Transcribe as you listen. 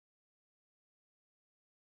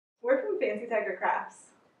We're from Fancy Tiger Crafts.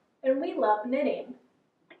 And we love knitting.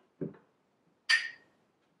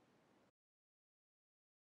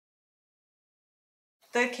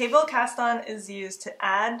 The cable cast on is used to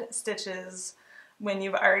add stitches when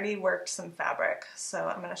you've already worked some fabric. So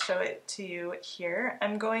I'm going to show it to you here.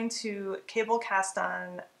 I'm going to cable cast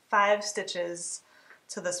on 5 stitches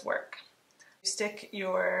to this work. Stick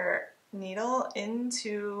your needle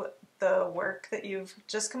into the work that you've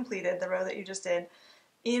just completed, the row that you just did,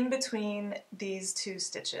 in between these 2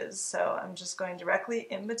 stitches. So I'm just going directly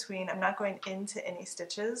in between. I'm not going into any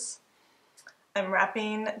stitches. I'm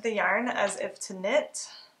wrapping the yarn as if to knit,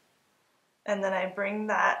 and then I bring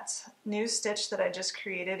that new stitch that I just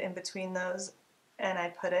created in between those and I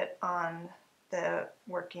put it on the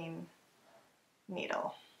working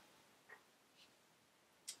needle.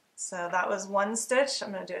 So that was 1 stitch.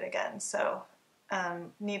 I'm going to do it again. So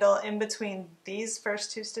needle in between these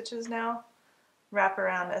first 2 stitches now, wrap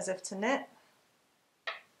around as if to knit,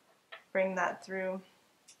 bring that through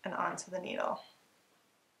and onto the needle.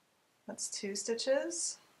 That's 2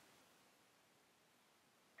 stitches.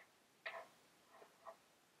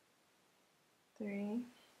 Three.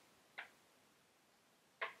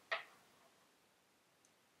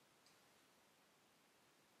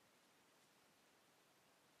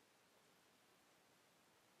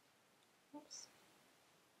 Oops.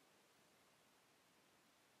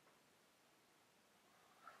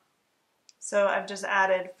 So I've just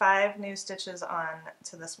added 5 new stitches on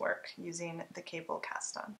to this work using the cable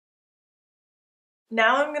cast on.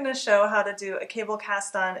 Now I'm going to show how to do a cable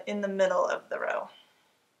cast on in the middle of the row.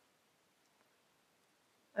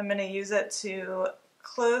 I'm going to use it to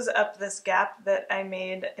close up this gap that I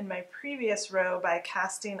made in my previous row by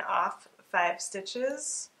casting off 5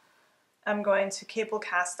 stitches. I'm going to cable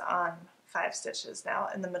cast on 5 stitches now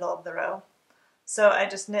in the middle of the row. So I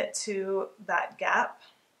just knit to that gap,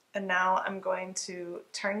 and now I'm going to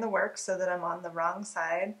turn the work so that I'm on the wrong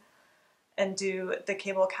side and do the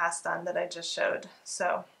cable cast on that I just showed.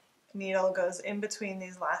 So needle goes in between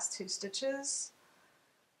these last 2 stitches,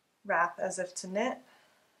 wrap as if to knit,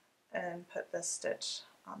 and put this stitch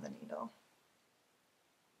on the needle.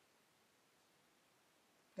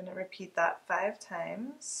 I'm going to repeat that 5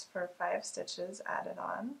 times for 5 stitches added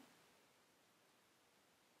on.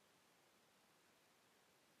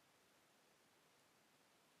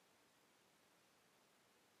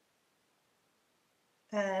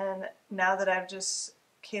 And now that I've just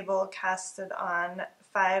cable casted on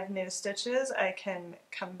 5 new stitches, I can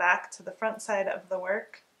come back to the front side of the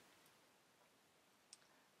work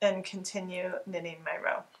and continue knitting my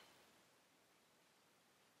row.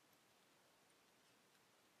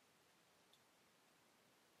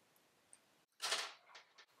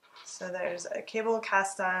 So there's a cable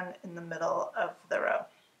cast on in the middle of the row.